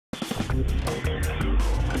Hi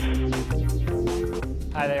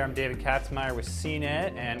there, I'm David Katzmeyer with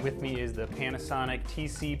CNET, and with me is the Panasonic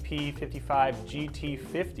TCP55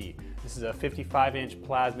 GT50. This is a 55-inch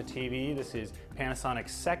plasma TV. This is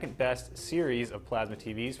Panasonic's second best series of plasma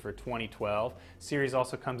TVs for 2012. Series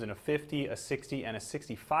also comes in a 50, a 60, and a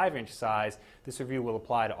 65-inch size. This review will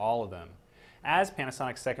apply to all of them. As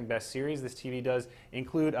Panasonic's second best series, this TV does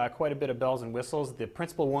include quite a bit of bells and whistles. The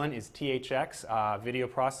principal one is THX video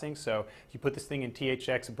processing, so if you put this thing in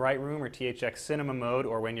THX Bright Room or THX Cinema mode,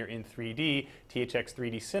 or when you're in 3D, THX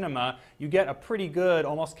 3D Cinema, you get a pretty good,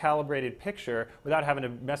 almost calibrated picture without having to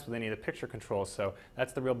mess with any of the picture controls. So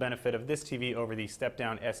that's the real benefit of this TV over the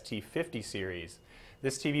step-down ST50 series.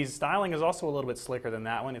 This TV's styling is also a little bit slicker than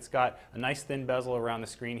that one. It's got a nice thin bezel around the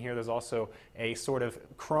screen here. There's also a sort of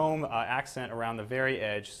chrome accent around the very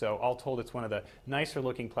edge. So all told, it's one of the nicer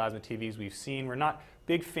looking plasma TVs we've seen. We're not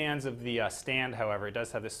big fans of the stand, however. It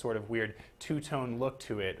does have this sort of weird two-tone look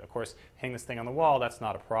to it. Of course, hang this thing on the wall, that's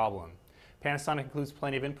not a problem. Panasonic includes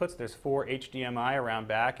plenty of inputs. There's 4 HDMI around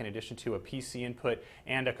back in addition to a PC input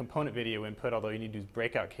and a component video input, although you need to use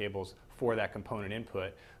breakout cables for that component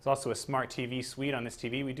input. There's also a smart TV suite on this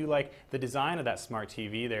TV. We do like the design of that smart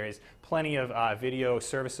TV. There is plenty of video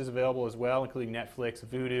services available as well, including Netflix,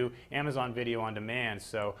 Vudu, Amazon Video on Demand.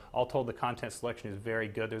 So all told, the content selection is very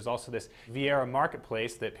good. There's also this Viera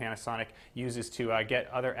marketplace that Panasonic uses to get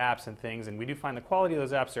other apps and things, and we do find the quality of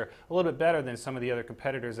those apps are a little bit better than some of the other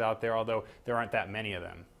competitors out there, although there aren't that many of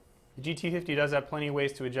them. The GT50 does have plenty of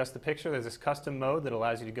ways to adjust the picture. There's this custom mode that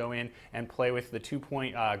allows you to go in and play with the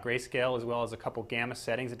 2-point grayscale as well as a couple gamma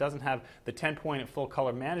settings. It doesn't have the 10-point full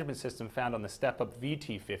color management system found on the step-up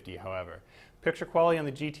VT50, however. Picture quality on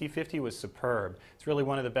the GT50 was superb. It's really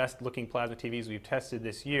one of the best looking plasma TVs we've tested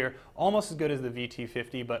this year, almost as good as the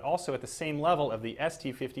VT50, but also at the same level of the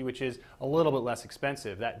ST50, which is a little bit less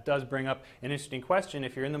expensive. That does bring up an interesting question.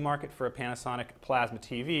 If you're in the market for a Panasonic plasma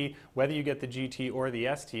TV, whether you get the GT or the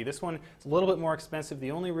ST, this one is a little bit more expensive.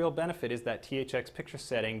 The only real benefit is that THX picture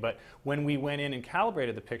setting, but when we went in and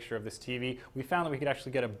calibrated the picture of this TV, we found that we could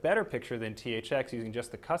actually get a better picture than THX using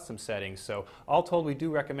just the custom settings. So all told, we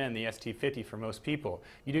do recommend the ST50 for most people.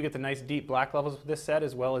 You do get the nice deep black levels with this set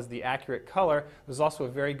as well as the accurate color. There's also a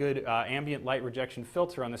very good ambient light rejection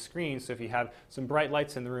filter on the screen, so if you have some bright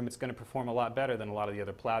lights in the room, it's going to perform a lot better than a lot of the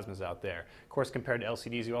other plasmas out there. Of course, compared to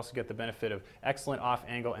LCDs, you also get the benefit of excellent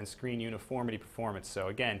off-angle and screen uniformity performance. So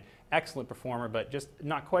again, excellent performer, but just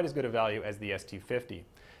not quite as good a value as the ST50.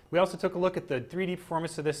 We also took a look at the 3D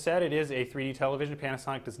performance of this set. It is a 3D television.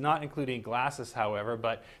 Panasonic does not include any glasses, however,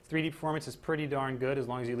 but 3D performance is pretty darn good as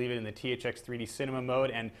long as you leave it in the THX 3D Cinema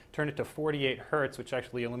mode and turn it to 48 Hz, which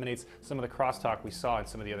actually eliminates some of the crosstalk we saw in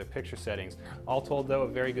some of the other picture settings. All told, though, a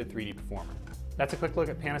very good 3D performer. That's a quick look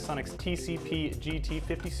at Panasonic's TCP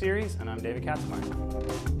GT50 series, and I'm David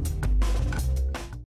Katzmeyer.